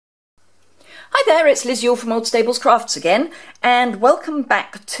Hi there, it's Liz Yule from Old Stables Crafts again, and welcome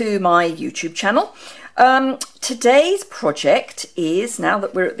back to my YouTube channel. Today's project is, now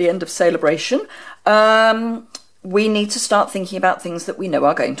that we're at the end of celebration, we need to start thinking about things that we know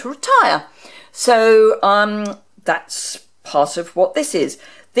are going to retire. So that's part of what this is.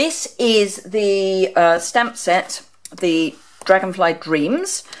 This is the stamp set, the Dragonfly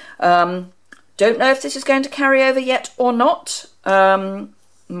Dreams. Don't know if this is going to carry over yet or not.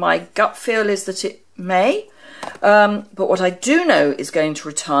 My gut feel is that it may, but what I do know is going to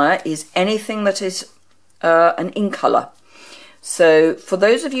retire is anything that is an in colour. So for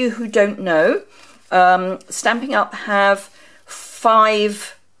those of you who don't know, Stampin' Up have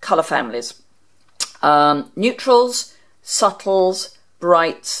 5 colour families. Neutrals, subtles,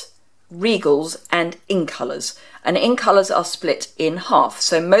 brights, regals and in colours. And in colours are split in half.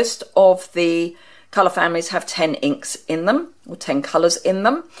 So most of the colour families have 10 inks in them, or 10 colours in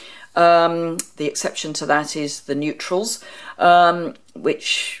them. The exception to that is the neutrals,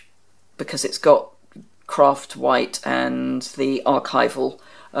 which, because it's got craft white and the archival,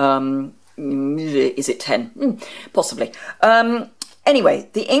 is it 10? Possibly. Anyway,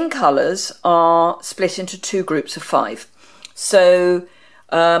 the in colours are split into 2 groups of 5. So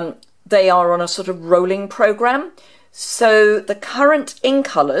they are on a sort of rolling programme. So the current in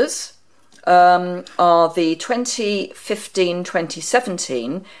colours are the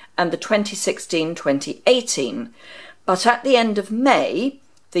 2015-2017 and the 2016-2018. But at the end of May,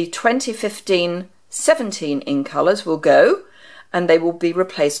 the 2015-17 in colours will go, and they will be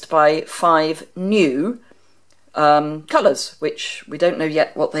replaced by 5 new colours, which we don't know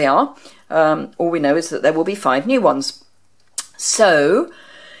yet what they are. All we know is that there will be 5 new ones. So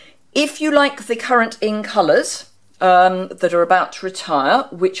if you like the current in colours that are about to retire,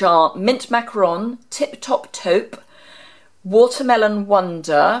 which are Mint Macaron, Tip Top Taupe, Watermelon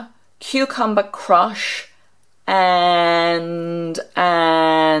Wonder, Cucumber Crush, and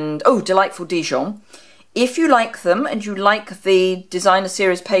Delightful Dijon. If you like them and you like the designer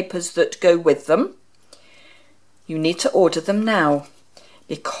series papers that go with them, you need to order them now,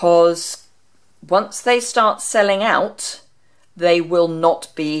 because once they start selling out, they will not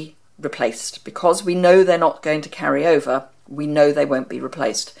be replaced, because we know they're not going to carry over. We know they won't be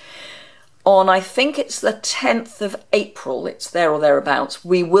replaced. On, I think it's the 10th of April, it's there or thereabouts,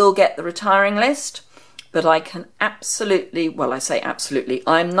 we will get the retiring list, but I can absolutely, well, I say absolutely,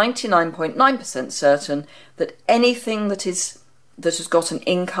 I'm 99.9% certain that anything that has got an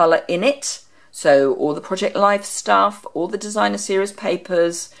in colour in it, so all the Project Life stuff, all the designer series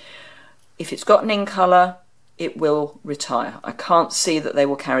papers, if it's got an in colour, it will retire. I can't see that they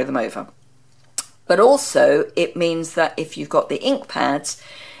will carry them over. But also it means that if you've got the ink pads,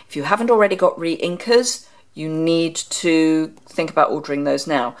 if you haven't already got re-inkers, you need to think about ordering those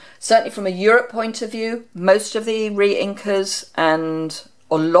now. Certainly from a Europe point of view, most of the re-inkers and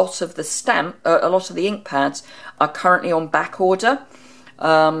a lot of the ink pads are currently on back order,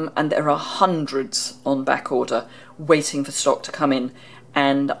 and there are hundreds on back order waiting for stock to come in.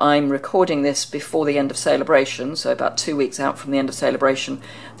 And I'm recording this before the end of celebration, so about 2 weeks out from the end of celebration.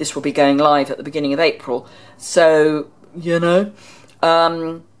 This will be going live at the beginning of April, so you know.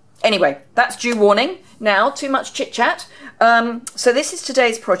 Anyway, that's due warning. Now, too much chit chat. So this is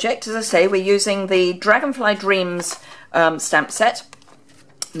today's project. As I say, we're using the Dragonfly Dreams stamp set,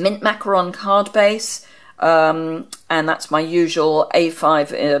 Mint Macaron card base, and that's my usual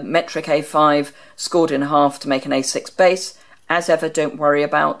A5 metric A5 scored in half to make an A6 base. As ever, don't worry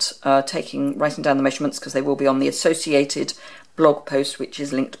about writing down the measurements, because they will be on the associated blog post, which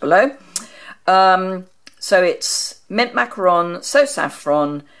is linked below. So it's Mint Macaron, So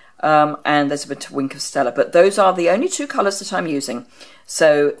Saffron, and there's a bit of Wink of Stella. But those are the only 2 colours that I'm using.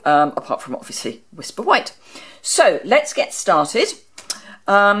 So apart from obviously Whisper White. So let's get started.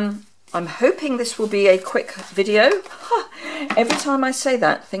 I'm hoping this will be a quick video. Every time I say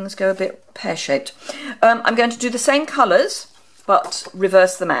that, things go a bit pear-shaped. I'm going to do the same colours, but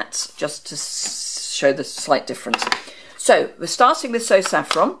reverse the mats, just to show the slight difference. So we're starting with So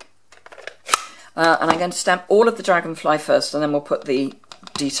Saffron, and I'm going to stamp all of the Dragonfly first, and then we'll put the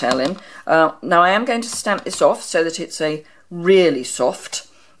detail in. Now I am going to stamp this off so that it's a really soft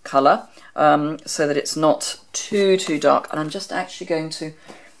colour, so that it's not too dark, and I'm just actually going to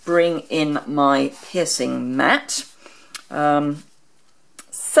bring in my piercing mat.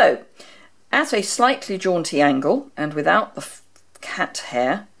 So at a slightly jaunty angle, and without the cat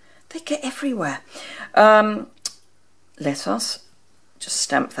hair, they get everywhere. Let us just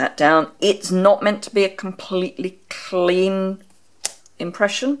stamp that down. It's not meant to be a completely clean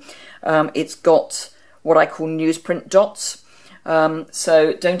impression. It's got what I call newsprint dots,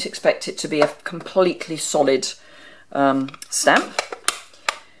 so don't expect it to be a completely solid stamp,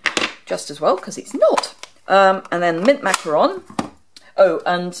 just as well, because it's not. And then mint macaron. Oh,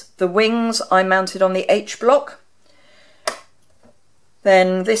 and the wings I mounted on the H block.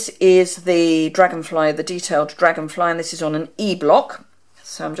 Then this is the dragonfly, the detailed dragonfly, and this is on an E block.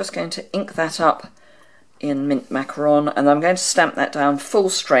 So I'm just going to ink that up in mint macaron, and I'm going to stamp that down full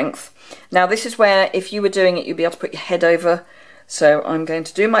strength. Now this is where, if you were doing it, you'd be able to put your head over. So I'm going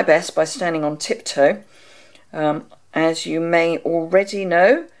to do my best by standing on tiptoe. As you may already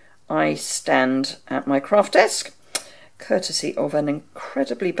know, I stand at my craft desk, courtesy of an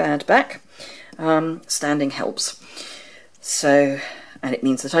incredibly bad back. Standing helps. So, and it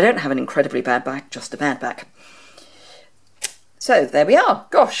means that I don't have an incredibly bad back, just a bad back. So there we are.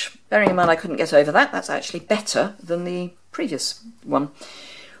 Gosh, bearing in mind I couldn't get over that, that's actually better than the previous one.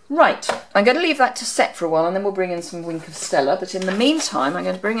 Right, I'm going to leave that to set for a while, and then we'll bring in some Wink of Stella. But in the meantime, I'm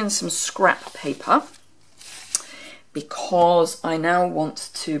going to bring in some scrap paper, because I now want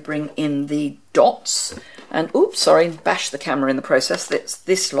to bring in the dots. And oops, sorry, bash the camera in the process. That's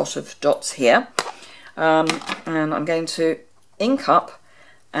this lot of dots here. And I'm going to ink up,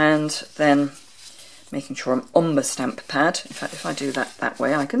 and then making sure I'm on the stamp pad. In fact, if I do that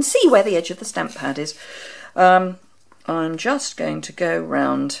way, I can see where the edge of the stamp pad is. I'm just going to go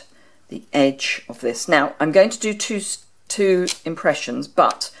round the edge of this. Now, I'm going to do two impressions,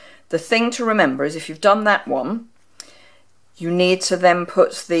 but the thing to remember is if you've done that one, you need to then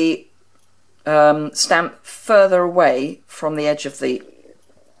put the stamp further away from the edge of the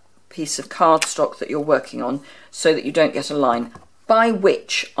piece of cardstock that you're working on, so that you don't get a line. By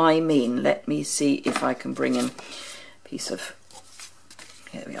which I mean, let me see if I can bring in a piece of,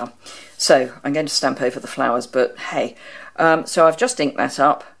 here we are. So I'm going to stamp over the flowers, but hey, so I've just inked that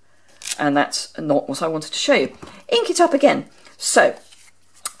up, and that's not what I wanted to show you. Ink it up again. So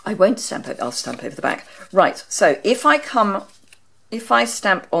I won't stamp over, I'll stamp over the back. Right, so if I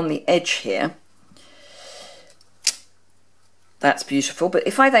stamp on the edge here, that's beautiful, but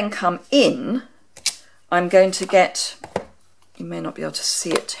if I then come in, I'm going to get, you may not be able to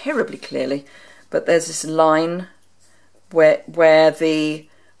see it terribly clearly, but there's this line where the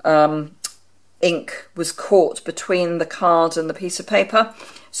ink was caught between the card and the piece of paper,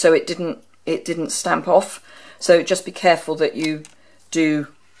 so it didn't stamp off. So just be careful that you do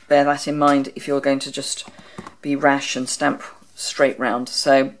bear that in mind if you're going to just be rash and stamp straight round.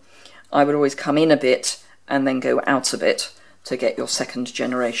 So I would always come in a bit and then go out a bit to get your second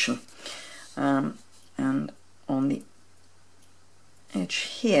generation. And on the edge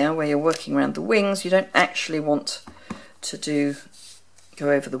here, where you're working around the wings, you don't actually want to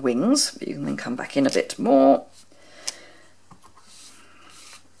go over the wings, but you can then come back in a bit more.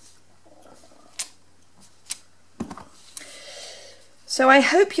 So I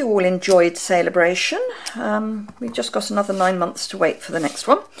hope you all enjoyed Celebration. We've just got another 9 months to wait for the next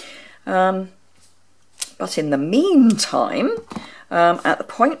one. But in the meantime, at the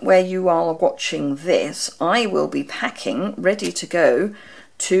point where you are watching this, I will be packing, ready to go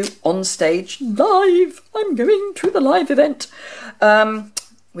to Onstage Live. I'm going to the live event,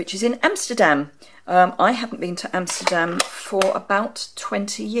 which is in Amsterdam. I haven't been to Amsterdam for about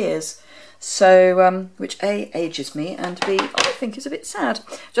 20 years. So, which A, ages me, and B, I think is a bit sad.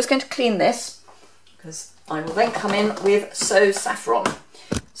 Just going to clean this, because I will then come in with So Saffron.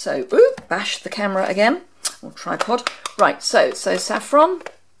 So, ooh, bash the camera again, or tripod. Right, so Saffron.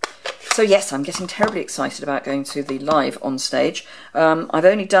 So yes, I'm getting terribly excited about going to the live on stage. I've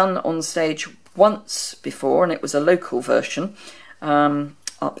only done on stage once before, and it was a local version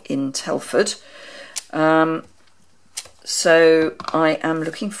up in Telford. So I am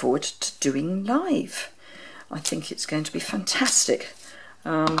looking forward to doing live. I think it's going to be fantastic.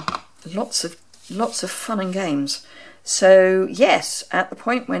 Lots of fun and games. So yes, at the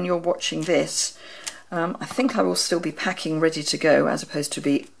point when you're watching this, I think I will still be packing ready to go as opposed to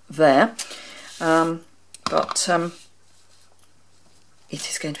be there. But it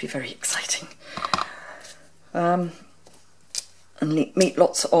is going to be very exciting. And meet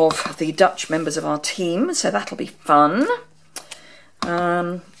lots of the Dutch members of our team, so that'll be fun.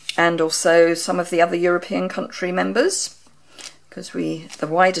 And also some of the other European country members, because the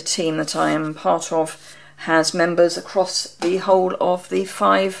wider team that I am part of has members across the whole of the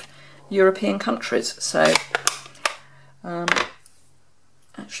 5 European countries. So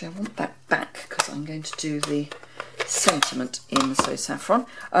actually I want that back because I'm going to do the sentiment in So Saffron.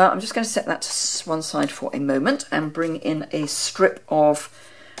 I'm just going to set that to one side for a moment and bring in a strip of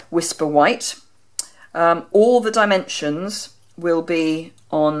Whisper White. All the dimensions will be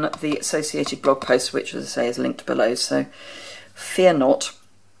on the associated blog post, which, as I say, is linked below. So fear not.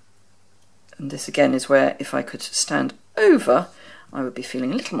 And this again is where if I could stand over, I would be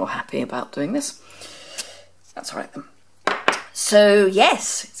feeling a little more happy about doing this. That's all right then. So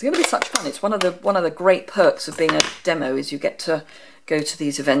yes, it's going to be such fun. It's one of the great perks of being a demo is you get to go to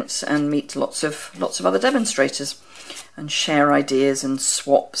these events and meet lots of other demonstrators and share ideas and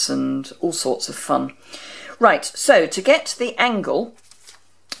swaps and all sorts of fun. Right, so to get the angle,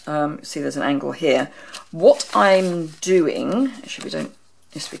 see there's an angle here. What I'm doing, actually we don't,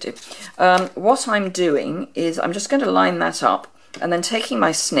 yes we do. What I'm doing is I'm just going to line that up, and then taking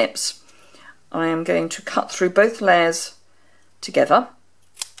my snips, I am going to cut through both layers together.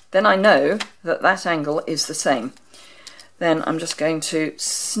 Then I know that that angle is the same. Then I'm just going to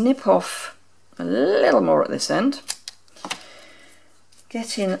snip off a little more at this end,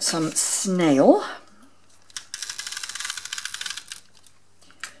 get in some snail,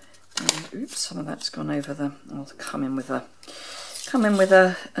 and oops, some of that's gone over the, I'll come in with an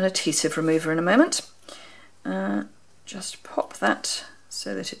adhesive remover in a moment. Just pop that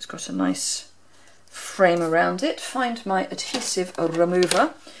so that it's got a nice frame around it. Find my adhesive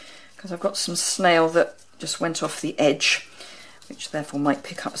remover, because I've got some snail that just went off the edge, which therefore might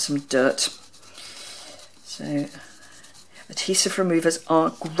pick up some dirt. So adhesive removers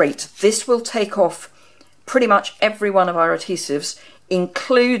are great. This will take off pretty much every one of our adhesives,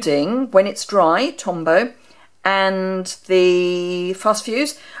 including when it's dry, Tombow, and the fast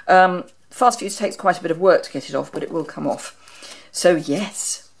fuse. Fast fuse takes quite a bit of work to get it off, but it will come off. So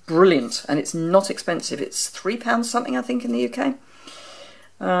yes, brilliant, and it's not expensive. It's £3 something, I think, in the UK.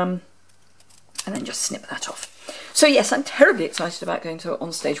 And then just snip that off. So yes, I'm terribly excited about going to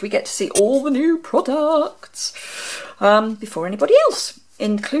on stage. We get to see all the new products before anybody else,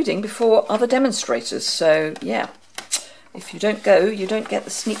 including before other demonstrators. So yeah, if you don't go, you don't get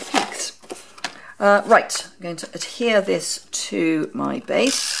the sneak peeks. Right, I'm going to adhere this to my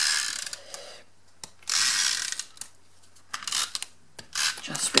base.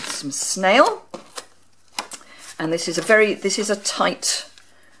 Just with some snail. And this is a tight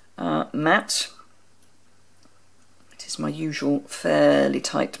mat. It is my usual fairly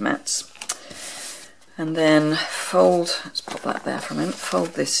tight mats. And then fold, let's pop that there for a minute, fold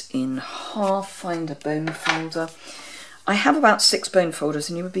this in half, find a bone folder. I have about 6 bone folders,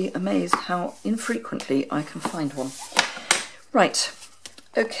 and you would be amazed how infrequently I can find one. Right,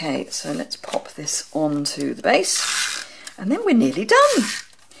 okay, so let's pop this onto the base, and then we're nearly done.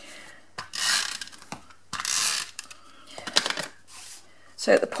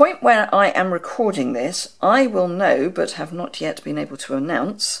 So at the point where I am recording this, I will know, but have not yet been able to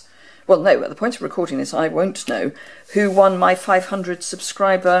announce, well no, at the point of recording this I won't know who won my 500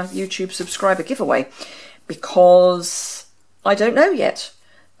 subscriber YouTube subscriber giveaway, because I don't know yet.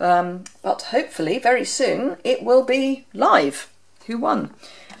 But hopefully very soon it will be live who won.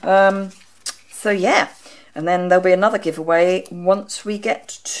 So yeah, and then there'll be another giveaway once we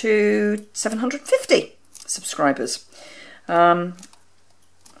get to 750 subscribers.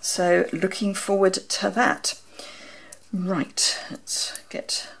 So looking forward to that. Right, let's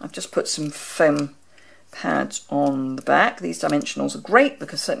get, I've just put some foam pads on the back. These dimensionals are great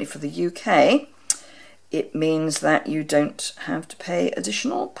because certainly for the UK, it means that you don't have to pay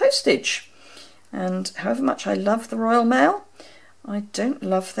additional postage. And however much I love the Royal Mail, I don't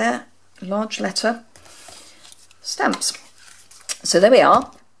love their large letter stamps. So there we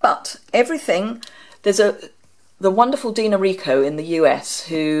are. But everything, there's the wonderful Dina Rico in the US,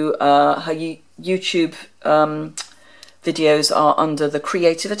 who her YouTube videos are under the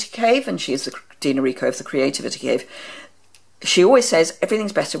Creativity Cave, and she is the Dina Rico of the Creativity Cave. She always says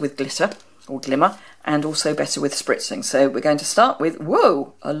everything's better with glitter or glimmer, and also better with spritzing. So we're going to start with,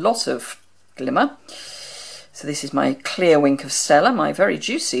 whoa, a lot of glimmer. So this is my clear wink of Stella, my very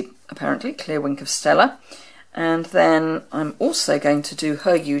juicy, apparently, clear wink of Stella. And then I'm also going to do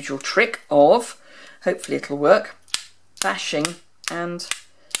her usual trick of, hopefully it'll work, bashing, and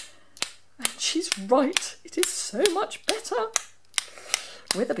she's right, it is so much better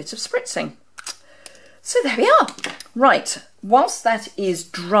with a bit of spritzing. So there we are. Right, whilst that is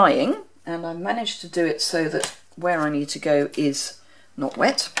drying, and I managed to do it so that where I need to go is not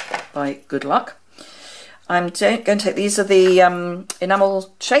wet, by good luck, I'm going to take, these are the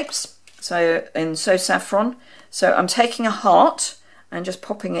enamel shapes, so in So Saffron. So I'm taking a heart and just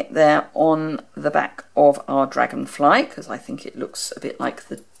popping it there on the back of our dragonfly, because I think it looks a bit like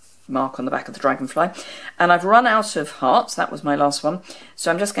the mark on the back of the dragonfly. And I've run out of hearts, that was my last one.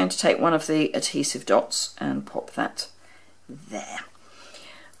 So I'm just going to take one of the adhesive dots and pop that there.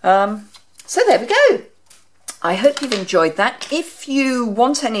 So there we go. I hope you've enjoyed that. If you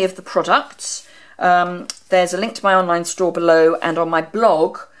want any of the products, there's a link to my online store below, and on my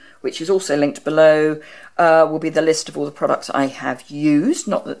blog, which is also linked below, will be the list of all the products I have used.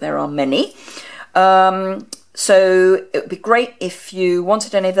 Not that there are many. So it would be great if you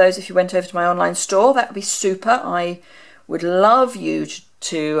wanted any of those, if you went over to my online store. That would be super. I would love you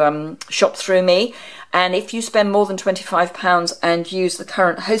to shop through me. And if you spend more than £25 and use the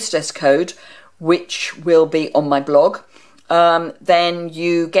current hostess code, which will be on my blog, then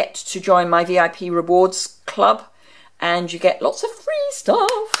you get to join my VIP rewards club, and you get lots of free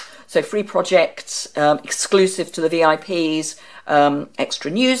stuff. So free projects, exclusive to the VIPs,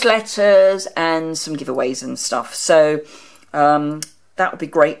 extra newsletters, and some giveaways and stuff. So that would be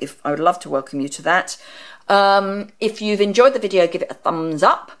great. I would love to welcome you to that. If you've enjoyed the video, give it a thumbs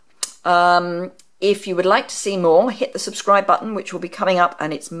up. If you would like to see more, hit the subscribe button, which will be coming up,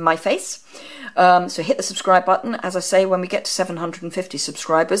 and it's my face. So hit the subscribe button. As I say, when we get to 750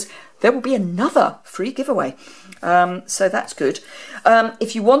 subscribers, there will be another free giveaway. So that's good.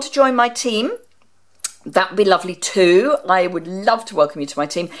 If you want to join my team, that would be lovely too. I would love to welcome you to my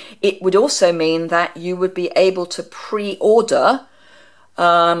team. It would also mean that you would be able to pre-order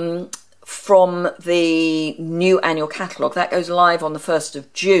from the new annual catalogue. That goes live on the 1st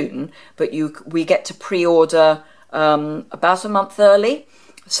of June, but we get to pre-order about a month early.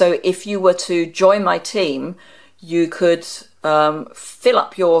 So if you were to join my team, you could fill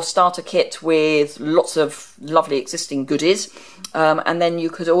up your starter kit with lots of lovely existing goodies, and then you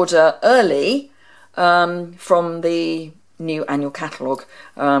could order early from the new annual catalogue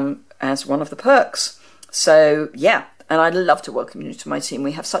as one of the perks. So yeah, and I'd love to welcome you to my team.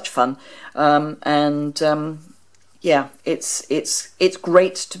 We have such fun, yeah, it's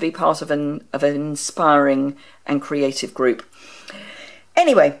great to be part of an inspiring and creative group.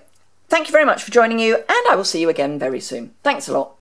 Anyway, thank you very much for joining you, and I will see you again very soon. Thanks a lot.